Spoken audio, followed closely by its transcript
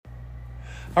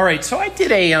All right, so I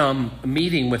did a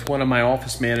meeting with one of my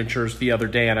office managers the other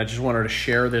day, and I just wanted to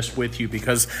share this with you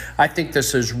because I think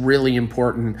this is really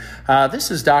important.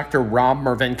 This is Dr. Rob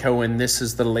Marvenko, and this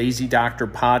is the Lazy Doctor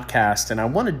podcast, and I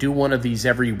want to do one of these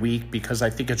every week because I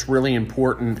think it's really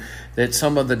important that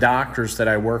some of the doctors that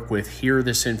I work with hear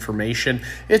this information.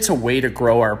 It's a way to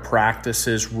grow our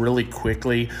practices really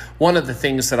quickly. One of the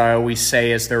things that I always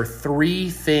say is there are three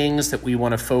things that we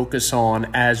want to focus on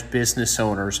as business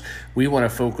owners. We want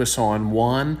to focus on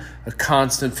one, a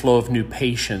constant flow of new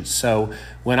patients. So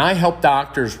when I help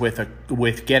doctors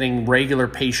with getting regular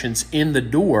patients in the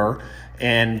door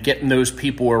and getting those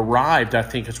people arrived, I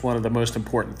think it's one of the most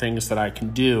important things that I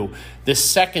can do. The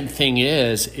second thing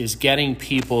is getting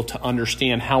people to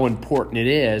understand how important it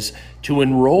is to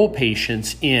enroll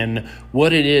patients in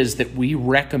what it is that we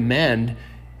recommend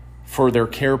for their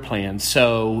care plan.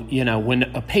 So, when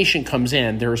a patient comes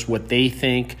in, there's what they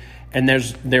think and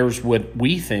there's what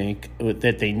we think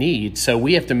that they need. So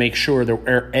we have to make sure that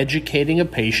we're educating a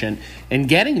patient and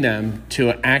getting them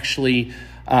to actually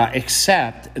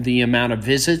accept the amount of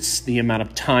visits, the amount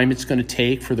of time it's going to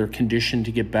take for their condition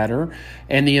to get better,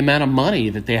 and the amount of money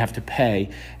that they have to pay.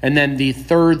 And then the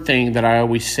third thing that I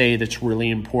always say that's really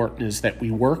important is that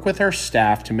we work with our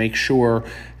staff to make sure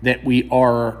that we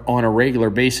are on a regular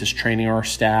basis training our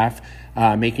staff,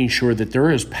 making sure that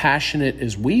they're as passionate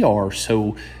as we are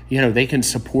so, they can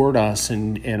support us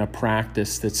in a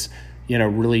practice that's,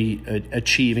 really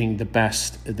achieving the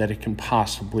best that it can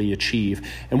possibly achieve.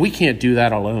 And we can't do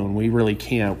that alone. We really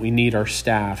can't. We need our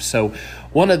staff. So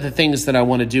one of the things that I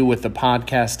want to do with the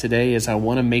podcast today is I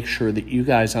want to make sure that you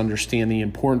guys understand the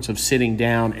importance of sitting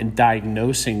down and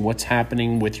diagnosing what's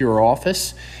happening with your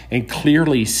office and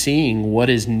clearly seeing what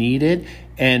is needed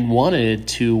and wanted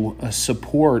to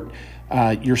support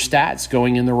your stats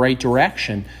going in the right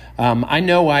direction. I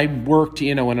know I worked,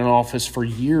 in an office for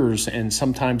years, and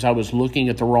sometimes I was looking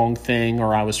at the wrong thing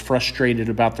or I was frustrated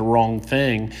about the wrong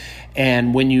thing.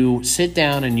 And when you sit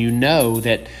down and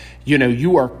that,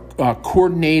 you are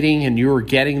coordinating and you're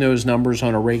getting those numbers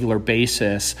on a regular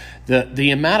basis, the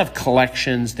amount of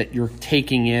collections that you're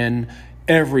taking in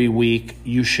every week,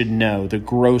 you should know the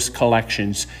gross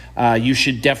collections. You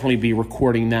should definitely be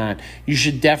recording that. You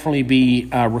should definitely be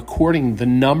recording the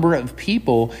number of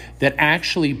people that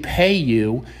actually pay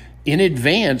you in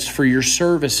advance for your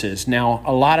services. Now,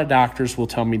 a lot of doctors will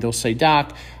tell me, they'll say,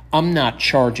 "Doc, I'm not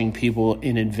charging people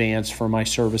in advance for my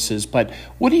services, but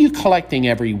what are you collecting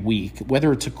every week?"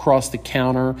 Whether it's across the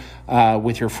counter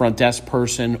with your front desk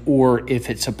person, or if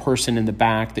it's a person in the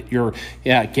back that you're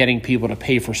getting people to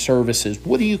pay for services,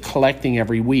 what are you collecting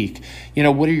every week?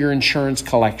 What are your insurance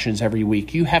collections every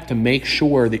week? You have to make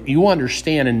sure that you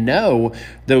understand and know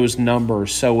those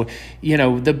numbers. So,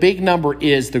 the big number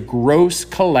is the gross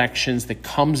collections that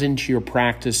comes into your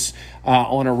practice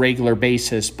on a regular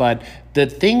basis. But the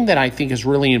thing that I think is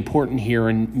really important here,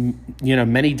 and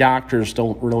many doctors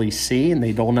don't really see and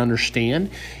they don't understand,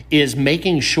 is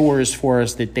making sure as far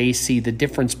as that they see the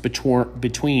difference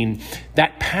between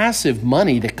that passive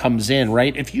money that comes in,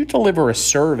 right? If you deliver a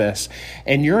service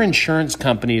and your insurance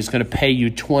company is going to pay you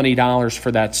 $20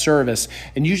 for that service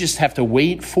and you just have to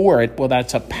wait for it, well,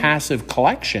 that's a passive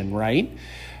collection, right?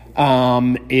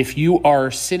 If you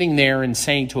are sitting there and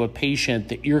saying to a patient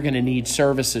that you're going to need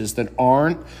services that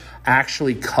aren't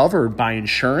actually covered by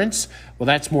insurance, well,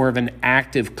 that's more of an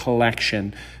active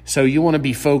collection. So you want to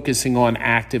be focusing on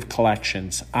active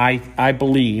collections. I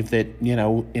believe that,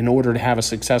 in order to have a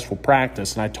successful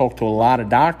practice, and I talk to a lot of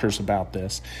doctors about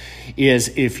this,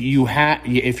 is if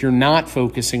you're not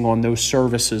focusing on those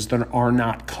services that are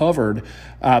not covered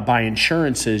by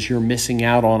insurances, you're missing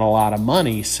out on a lot of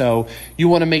money. So you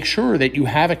want to make sure that you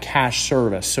have a cash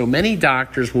service. So many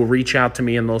doctors will reach out to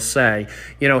me and they'll say,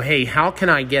 "Hey, how can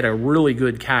I get a really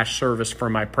good cash service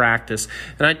for my practice?"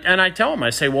 And I tell them, I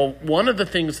say, well, one of the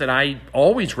things that I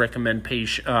always recommend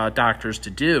doctors to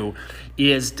do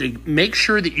is to make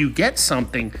sure that you get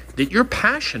something that you're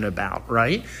passionate about,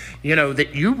 right?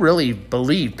 That you really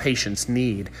believe patients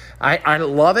need. I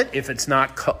love it if it's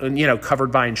not,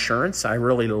 covered by insurance. I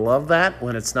really love that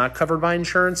when it's not covered by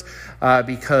insurance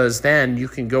because then you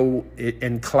can go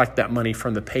and collect that money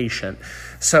from the patient.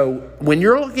 So when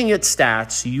you're looking at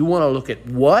stats, you want to look at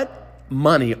what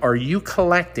money are you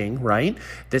collecting, right?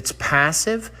 That's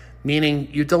passive, meaning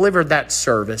you delivered that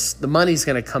service, the money's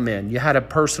going to come in. You had a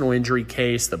personal injury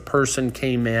case, the person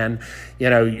came in,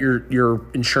 your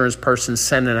insurance person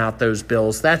sending out those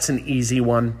bills. That's an easy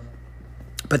one.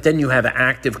 But then you have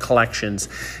active collections,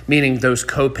 meaning those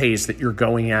copays that you're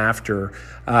going after,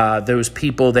 those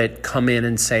people that come in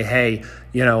and say, "Hey,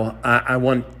 I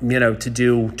want, to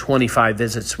do 25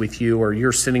 visits with you, or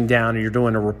you're sitting down and you're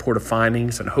doing a report of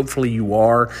findings, and hopefully you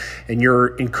are, and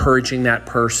you're encouraging that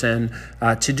person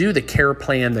to do the care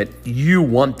plan that you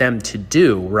want them to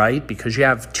do, right? Because you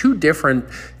have two different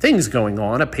things going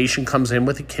on. A patient comes in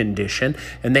with a condition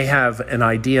and they have an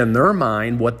idea in their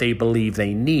mind what they believe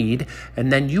they need,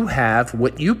 and then you have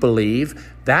what you believe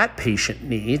that patient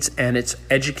needs, and it's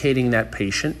educating that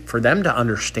patient for them to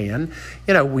understand,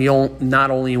 we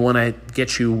not only want to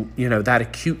get you, that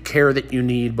acute care that you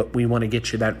need, but we want to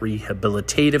get you that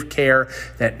rehabilitative care,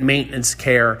 that maintenance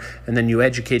care, and then you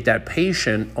educate that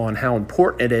patient on how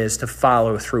important it is to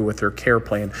follow through with their care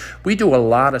plan. We do a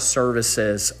lot of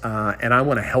services, and I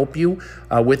want to help you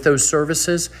with those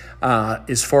services.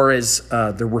 As far as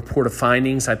the report of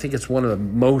findings, I think it's one of the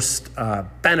most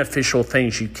beneficial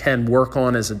things you can work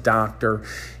on as a doctor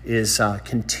is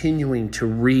continuing to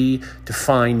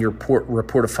redefine your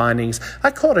report of findings.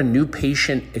 I call it a new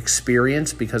patient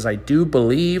experience, because I do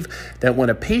believe that when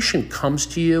a patient comes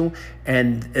to you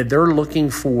and they're looking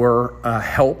for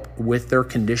help with their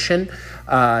condition,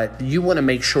 you want to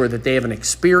make sure that they have an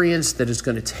experience that is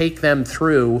going to take them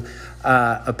through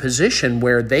a position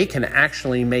where they can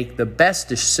actually make the best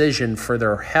decision for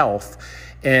their health.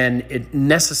 And it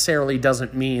necessarily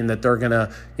doesn't mean that they're going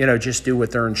to, just do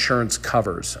what their insurance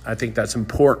covers. I think that's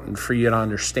important for you to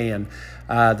understand,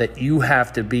 that you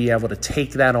have to be able to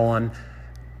take that on,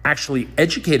 actually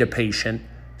educate a patient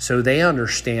so they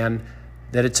understand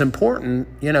that it's important,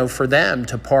 for them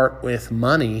to part with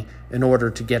money in order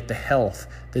to get the health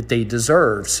that they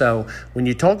deserve. So when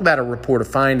you talk about a report of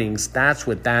findings, that's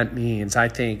what that means. I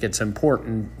think it's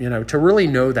important, to really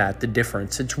know the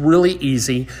difference. It's really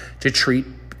easy to treat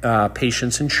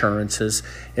patients' insurances.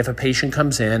 If a patient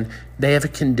comes in, they have a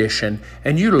condition,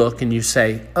 and you look and you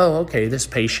say, oh, okay, this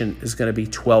patient is going to be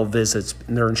 12 visits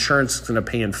and their insurance is going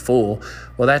to pay in full.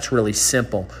 Well, that's really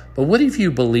simple. But what if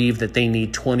you believe that they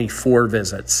need 24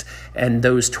 visits, and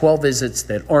those 12 visits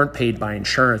that aren't paid by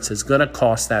insurance is going to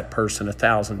cost that person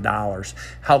 $1,000?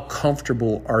 How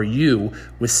comfortable are you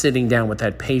with sitting down with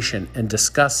that patient and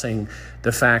discussing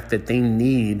the fact that they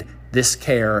need this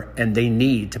care and they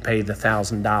need to pay the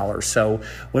 $1,000? So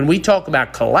when we talk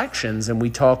about collections and we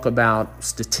talk about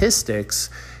statistics,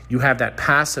 you have that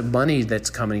passive money that's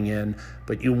coming in,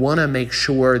 but you want to make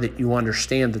sure that you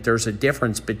understand that there's a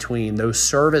difference between those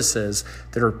services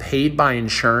that are paid by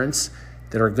insurance,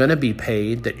 that are going to be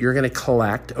paid, that you're going to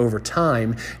collect over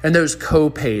time, and those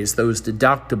co-pays, those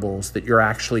deductibles that you're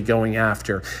actually going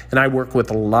after. And I work with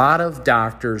a lot of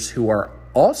doctors who are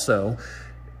also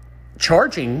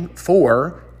charging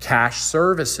for cash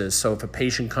services. So if a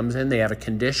patient comes in, they have a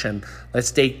condition, let's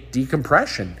take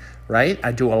decompression, right?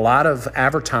 I do a lot of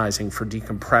advertising for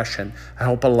decompression. I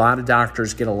help a lot of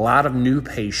doctors get a lot of new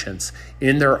patients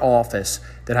in their office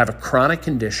that have a chronic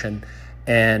condition,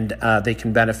 and they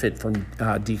can benefit from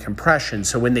decompression.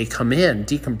 So when they come in,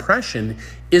 decompression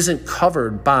isn't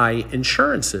covered by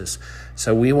insurances.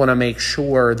 So we want to make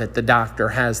sure that the doctor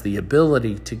has the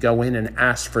ability to go in and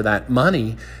ask for that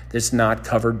money that's not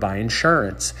covered by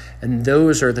insurance. And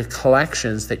those are the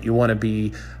collections that you want to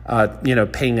be,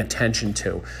 paying attention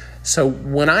to. So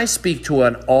when I speak to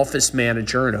an office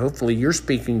manager, and hopefully you're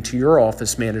speaking to your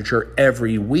office manager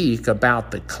every week about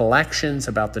the collections,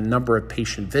 about the number of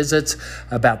patient visits,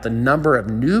 about the number of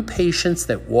new patients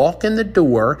that walk in the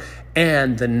door,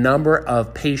 and the number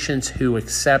of patients who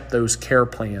accept those care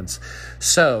plans.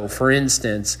 So, for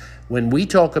instance, when we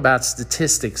talk about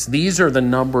statistics, these are the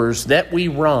numbers that we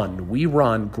run. We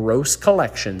run gross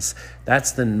collections.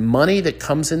 That's the money that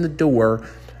comes in the door,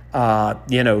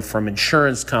 from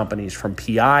insurance companies, from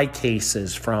PI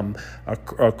cases, from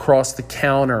across the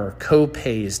counter,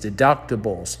 co-pays,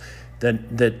 deductibles,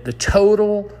 the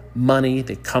total money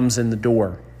that comes in the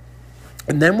door.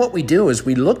 And then what we do is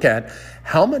we look at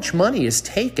how much money is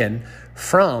taken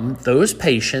from those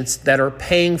patients that are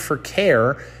paying for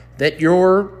care that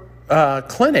your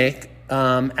clinic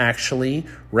actually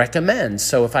recommends.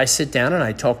 So if I sit down and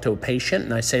I talk to a patient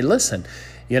and I say, listen,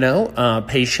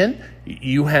 patient,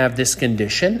 you have this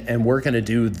condition and we're going to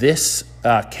do this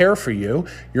care for you.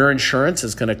 Your insurance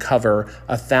is going to cover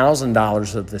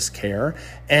 $1,000 of this care,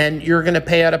 and you're going to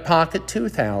pay out of pocket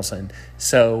 $2,000.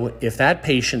 So if that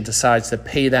patient decides to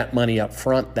pay that money up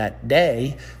front that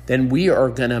day, then we are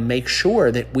going to make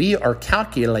sure that we are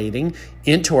calculating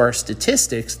into our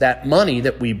statistics that money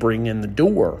that we bring in the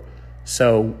door.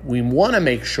 So we want to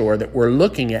make sure that we're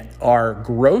looking at our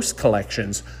gross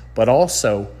collections, but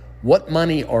also what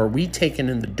money are we taking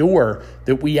in the door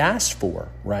that we asked for,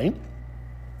 right?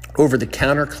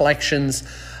 Over-the-counter collections,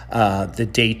 the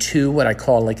day two, what I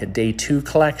call like a day two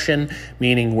collection,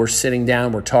 meaning we're sitting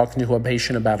down, we're talking to a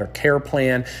patient about our care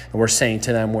plan, and we're saying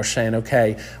to them,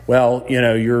 okay, well,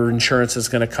 your insurance is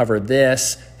going to cover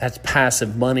this. That's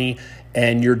passive money.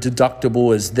 And your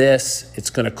deductible is this. It's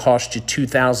going to cost you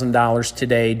 $2,000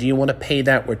 today. Do you want to pay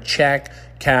that with check,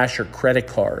 cash, or credit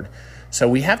card? So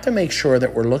we have to make sure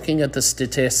that we're looking at the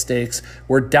statistics,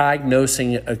 we're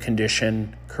diagnosing a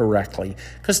condition correctly.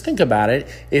 Because think about it,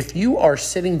 if you are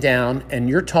sitting down and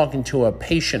you're talking to a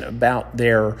patient about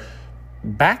their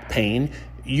back pain,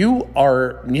 you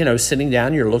are, sitting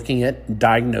down, you're looking at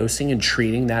diagnosing and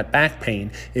treating that back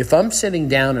pain. If I'm sitting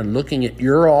down and looking at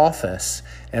your office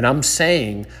and I'm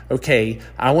saying, okay,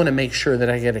 I want to make sure that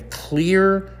I get a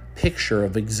clear picture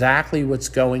of exactly what's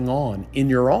going on in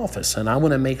your office, and I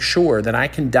want to make sure that I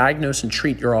can diagnose and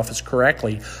treat your office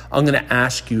correctly, I'm going to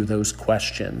ask you those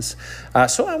questions.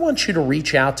 So I want you to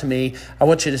reach out to me. I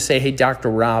want you to say, hey, Dr.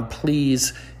 Rob,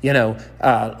 please,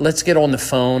 let's get on the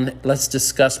phone. Let's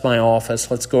discuss my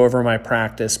office. Let's go over my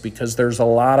practice, because there's a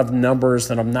lot of numbers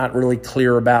that I'm not really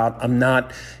clear about. I'm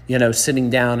not, sitting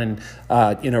down and,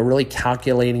 really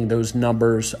calculating those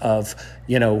numbers of,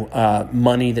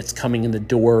 money that's coming in the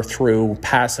door through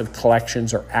passive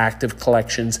collections or active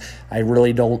collections. I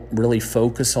really don't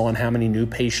focus on how many new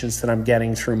patients that I'm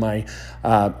getting through my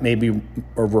maybe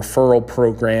a referral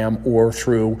program or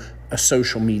through a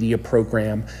social media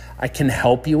program. I can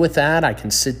help you with that. I can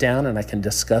sit down and I can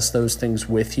discuss those things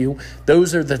with you.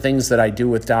 Those are the things that I do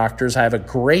with doctors. I have a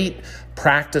great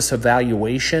practice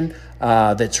evaluation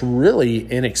that's really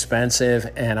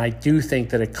inexpensive, and I do think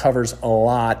that it covers a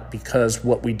lot, because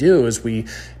what we do is we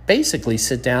basically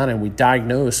sit down and we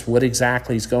diagnose what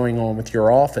exactly is going on with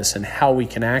your office and how we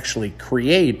can actually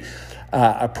create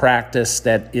a practice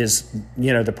that is,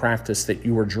 the practice that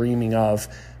you were dreaming of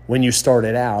when you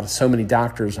started out. So many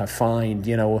doctors I find,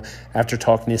 after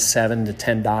talking to 7 to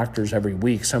 10 doctors every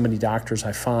week, so many doctors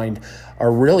I find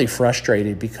are really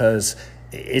frustrated because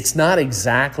it's not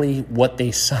exactly what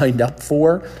they signed up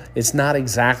for. It's not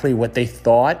exactly what they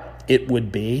thought it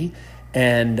would be.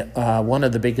 And one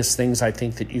of the biggest things I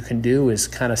think that you can do is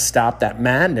kind of stop that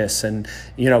madness and,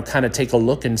 kind of take a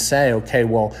look and say, okay,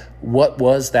 well, what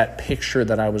was that picture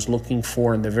that I was looking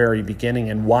for in the very beginning,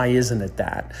 and why isn't it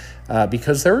that?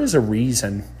 Because there is a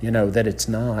reason, that it's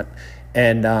not.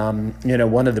 And,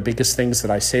 one of the biggest things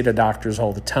that I say to doctors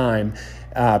all the time,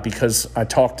 because I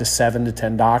talk to 7 to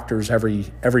 10 doctors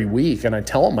every week, and I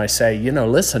tell them, I say,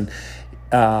 listen,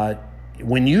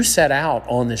 when you set out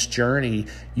on this journey,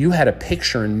 you had a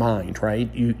picture in mind, right?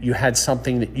 You had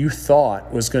something that you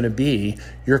thought was going to be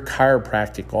your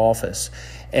chiropractic office.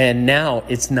 And now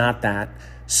it's not that.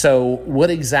 So what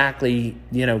exactly,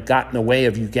 got in the way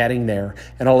of you getting there?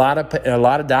 And a lot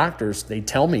of doctors, they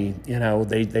tell me,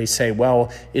 they say,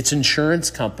 well, it's insurance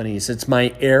companies, it's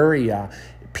my area,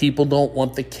 people don't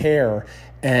want the care.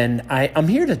 And I'm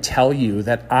here to tell you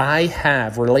that I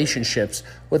have relationships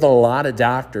with a lot of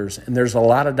doctors, and there's a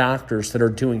lot of doctors that are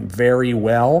doing very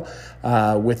well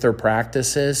with their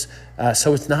practices.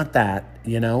 So it's not that,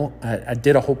 I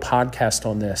did a whole podcast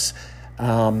on this,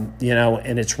 and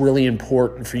it's really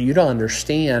important for you to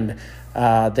understand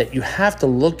that you have to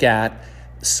look at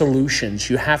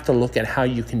solutions. You have to look at how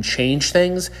you can change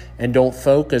things, and don't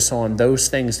focus on those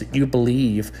things that you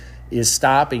believe is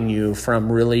stopping you from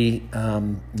really,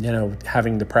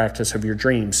 having the practice of your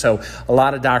dreams. So a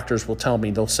lot of doctors will tell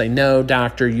me, they'll say, no,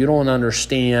 doctor, you don't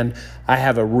understand. I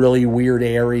have a really weird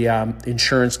area.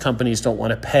 Insurance companies don't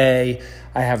want to pay.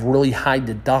 I have really high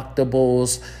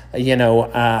deductibles.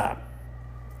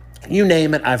 You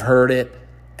name it, I've heard it.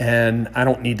 And I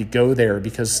don't need to go there,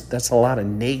 because that's a lot of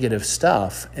negative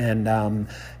stuff. And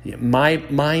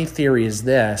my theory is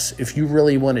this: if you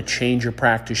really want to change your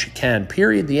practice, you can,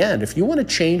 period, the end. If you want to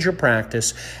change your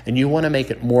practice and you want to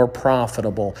make it more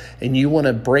profitable, and you want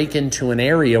to break into an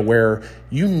area where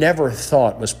you never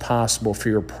thought was possible for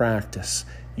your practice,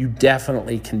 you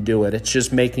definitely can do it. It's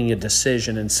just making a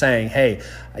decision and saying, hey,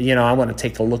 I want to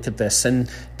take a look at this. And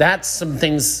that's some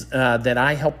things that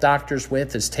I help doctors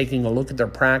with, is taking a look at their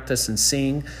practice and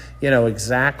seeing,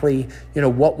 exactly,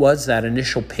 what was that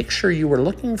initial picture you were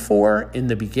looking for in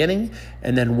the beginning,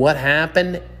 and then what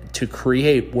happened to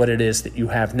create what it is that you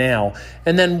have now.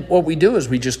 And then what we do is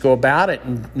we just go about it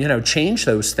and, change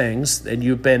those things that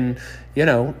you've been,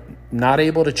 not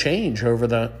able to change over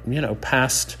the,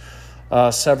 past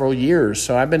several years.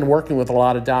 So I've been working with a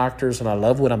lot of doctors, and I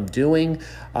love what I'm doing.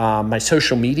 My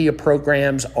social media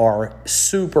programs are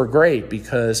super great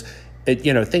because,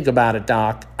 think about it,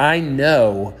 Doc. I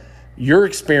know, your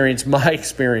experience, my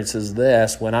experience is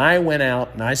this. When I went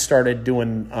out and I started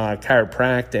doing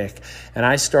chiropractic, and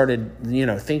I started,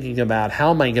 thinking about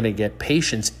how am I going to get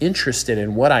patients interested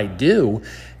in what I do.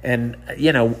 And,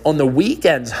 on the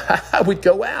weekends, I would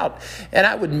go out and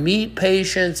I would meet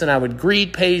patients and I would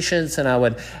greet patients and I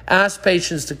would ask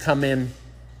patients to come in.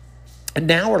 And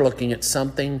now we're looking at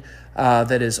something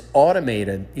that is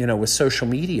automated, with social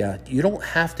media. You don't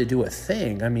have to do a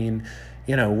thing. I mean,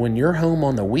 when you're home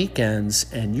on the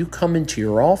weekends and you come into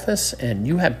your office and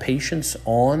you have patients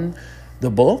on the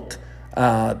book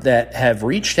that have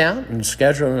reached out and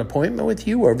scheduled an appointment with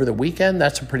you over the weekend,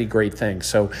 that's a pretty great thing.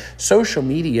 So social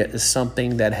media is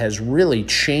something that has really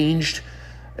changed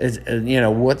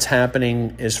what's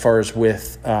happening as far as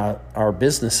with our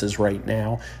businesses right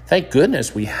now. Thank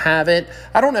goodness we have it.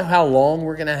 I don't know how long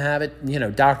we're going to have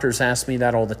it. Doctors ask me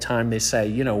that all the time. They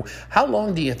say, how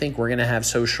long do you think we're going to have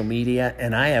social media?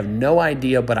 And I have no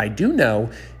idea, but I do know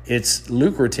it's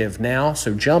lucrative now.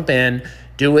 So jump in,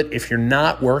 do it. If you're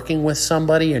not working with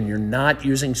somebody and you're not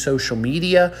using social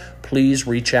media, please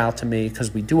reach out to me,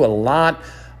 because we do a lot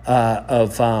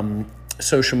of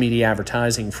social media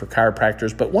advertising for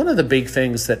chiropractors. But one of the big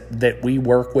things that we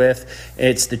work with,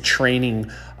 it's the training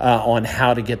on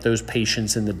how to get those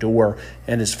patients in the door.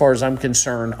 And as far as I'm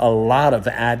concerned, a lot of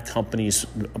ad companies,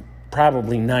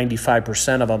 probably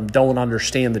 95% of them, don't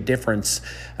understand the difference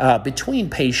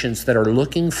between patients that are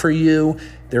looking for you,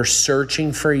 they're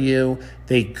searching for you,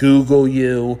 they Google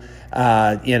you,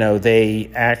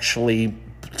 they actually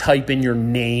type in your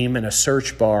name in a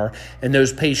search bar, and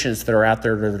those patients that are out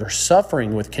there that are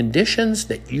suffering with conditions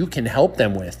that you can help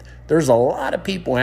them with. There's a lot of people